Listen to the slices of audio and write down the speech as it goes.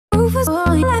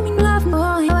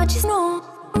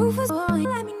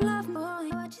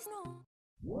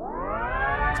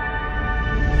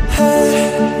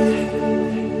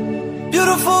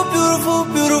Beautiful, beautiful,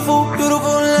 beautiful,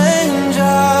 beautiful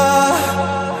angel.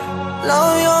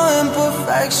 Love your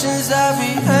imperfections,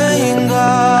 every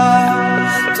anger.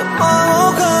 Tomorrow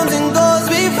comes and goes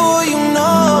before you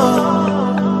know.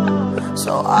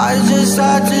 So I just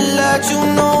had to let you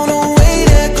know the way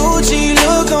that Gucci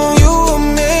look on you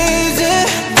amazing.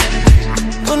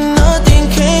 But nothing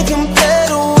can compare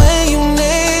to when you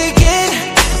naked.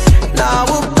 Now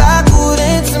we're backward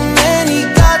into many,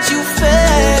 got you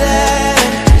fed.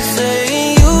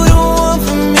 Saying you the one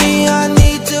for me, I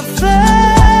need to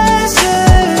flex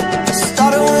it.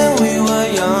 Started when we were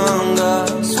younger.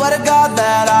 Swear to God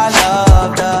that I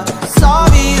loved her.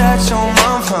 Sorry that your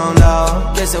mom found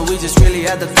out. Guess that we just really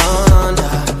had the thunder.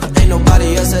 Ain't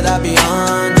nobody else that I be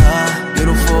under.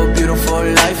 Beautiful, beautiful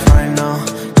life right now.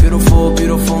 Beautiful,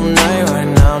 beautiful night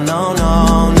right now. No,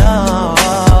 no, no.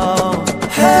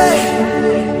 Hey,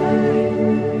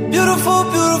 beautiful,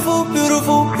 beautiful,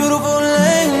 beautiful, beautiful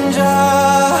angel.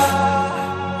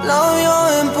 Love your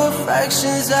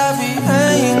imperfections, every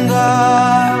anger.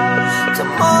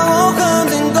 Tomorrow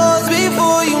comes and goes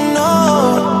before you know.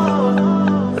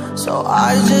 So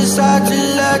I just had to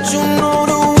let you know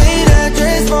the way that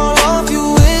dress fall off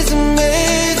you is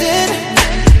amazing.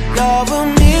 Love a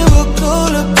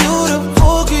miracle, a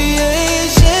beautiful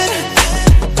creation.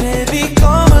 Baby,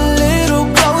 come a little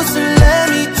closer, let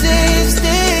me taste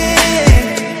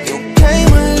it. You came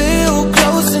a little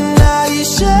closer, now you're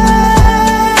shaking.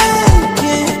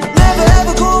 Never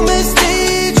ever gonna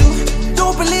mislead you.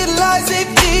 Don't believe the lies they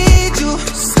feed you.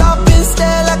 Stop and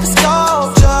stare like a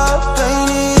sculpture,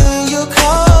 painted in your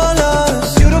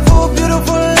colors. Beautiful,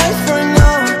 beautiful life right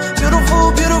now. Beautiful,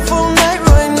 beautiful night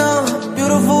right now.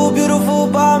 Beautiful, beautiful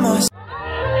by my side.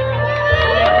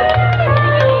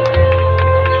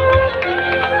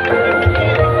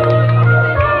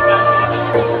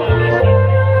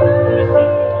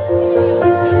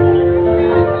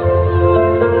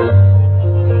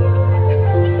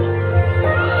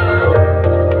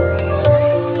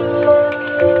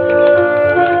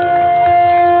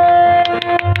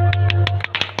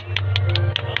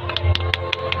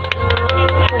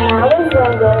 When I was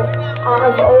younger, I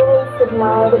have always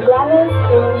admired the glamorous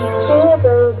queens who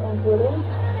reveled in beauty,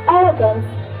 elegance,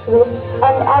 wit,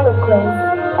 and eloquence.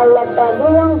 And like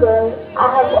every young girl, I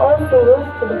have also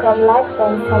wished to become like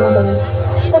them someday.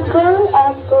 But growing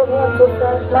up gave me a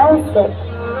different mindset.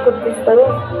 That this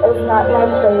place is not my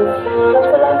place,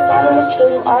 until I finally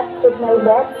came up with my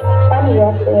bets and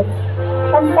records,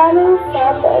 and finally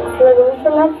felt the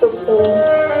exhilaration of victory.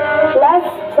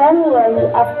 Last January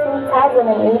of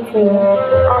 2018,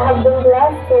 I have been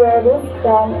blessed to wear this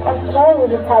crown and carry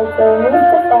the title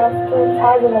Mr. Fest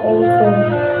 2018.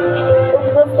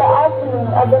 It was the opening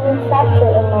of a new chapter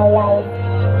in my life,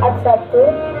 a chapter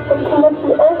that cannot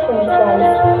be opened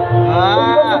twice. It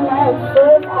was a night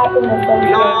full of happiness and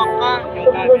joy.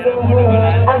 It was indeed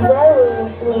a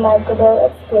very remarkable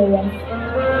experience.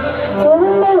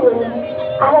 During my reign,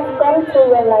 I have come to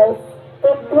realize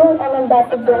that being an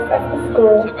ambassador of the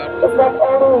school is not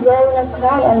only wearing a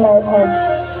crown on my head,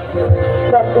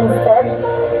 but instead,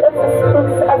 it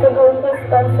speaks of a great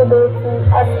responsibility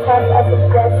as tough as it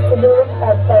was to be looked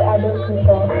at by other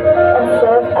people and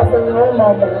serve as a role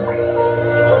model.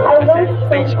 I want to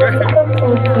take this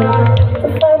opportunity to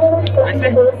finally thank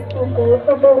those people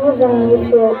who believe in me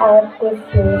throughout this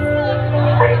years,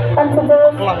 and to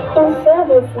those who share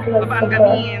this with support.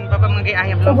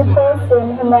 To the person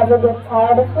who never got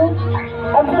tired of me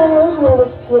and who made me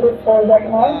look beautiful that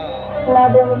night,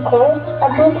 Mother Nicole, a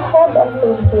big hug and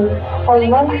thank you. I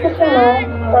want you to know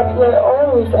that you're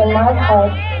always in my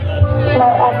heart. My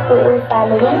FPA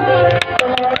family, to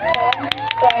my friend,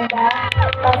 Brenda,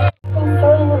 asking so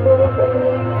you believe in me,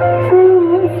 truly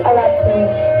means a lot to me.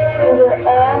 And you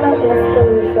are my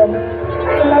inspiration.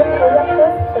 To my fellow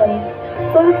Christian,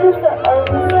 thank you for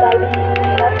always guiding me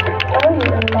not only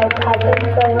in my pageant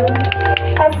training,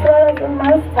 as well as in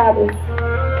my studies.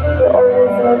 You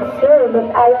always make sure that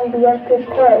I am beyond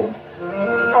prepared.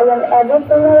 I am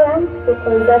everything I am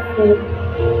because of you.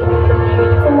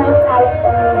 To my talent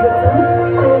and music team,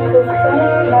 Queen Christian,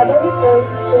 Mother Nicole,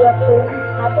 Leah King,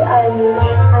 Happy Army,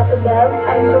 Happy Bell,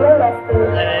 and Leah Lester,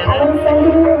 I am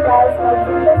sending you guys my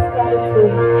deepest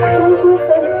gratitude. Thank you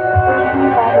for teaching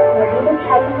us my beauty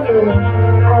pageant training.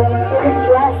 I am truly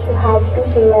blessed to have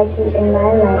people like you in my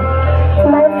life. To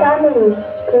my family,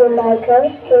 Queen Michael,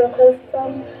 Queen Christian,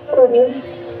 Queen,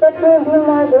 let me be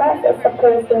more blessed as a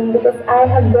person because I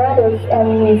have brothers and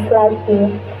niece like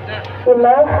you. You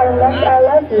know how much I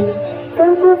love you.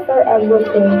 Thank you for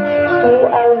everything. You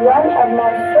are one of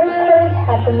my so-called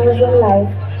happiness in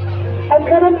life. I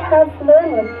couldn't have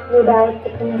learned it without the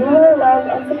continual love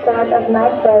and support of my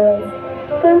parents.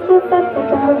 Thank you for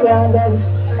keeping me grounded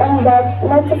and that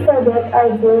not to forget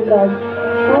our dear God.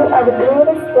 You are the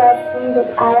greatest blessing that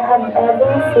I have ever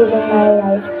received in my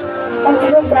life. And to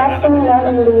the dashing men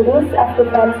and ladies of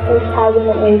Defense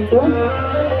 2018,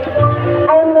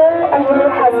 I know a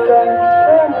year has gone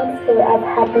through a mixture of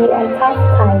happy and tough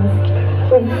times.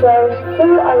 We've shared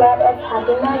through a lot of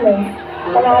happy moments,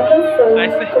 and I can say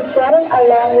that getting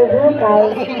along with you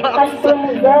guys has been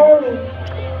a very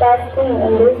best thing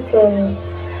in this journey.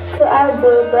 To our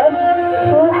dear God,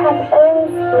 you have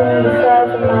always been the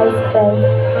source of my strength.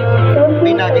 Thank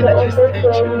you for the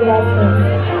overflowing blessings.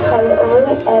 I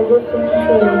owe everything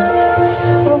to you.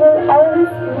 You will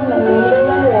always be my number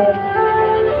one love.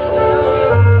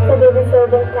 To the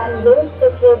deserving candidate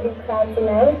that will be crowned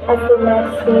tonight as the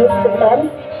next Miss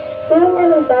Defense, being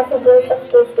an ambassador of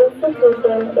this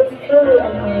institution is truly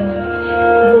an honor.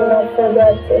 Do not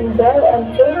forget to enjoy and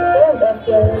take hold of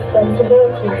your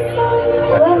responsibilities.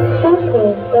 Love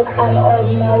people that an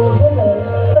ordinary woman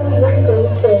can do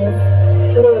great things.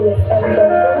 Ladies and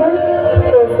gentlemen,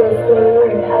 this is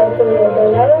Lorraine Altoledo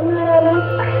Laramana,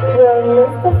 your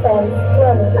Miss Defense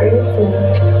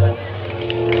 2018.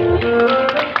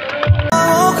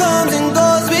 Comes and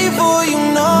goes before you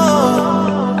know.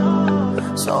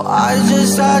 So I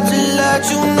just had to let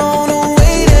you know the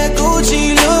way that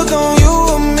Gucci look on you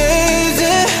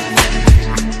amazing.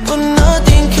 But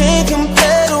nothing can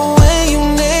compare to when you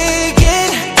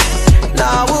naked.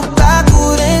 Now we're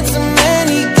backward into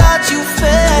many, got you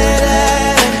fed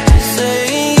at.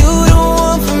 Saying you don't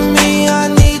want for me, I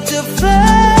need to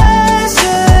flash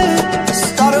it.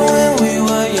 Started when we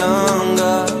were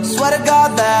younger. Swear to God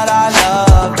that I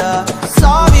loved her.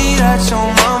 Sorry that your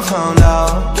mom found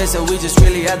out. They said we just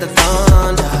really had the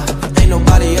thunder. Ain't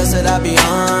nobody else that I be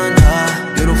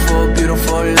under. Beautiful,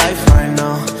 beautiful life right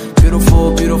now.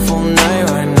 Beautiful, beautiful night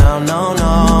right now. No,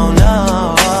 no, no.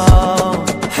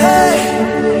 Hey,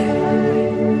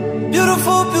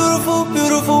 beautiful, beautiful,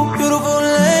 beautiful, beautiful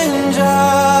angel.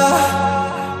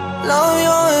 Love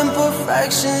your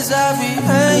imperfections, every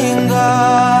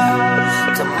anger.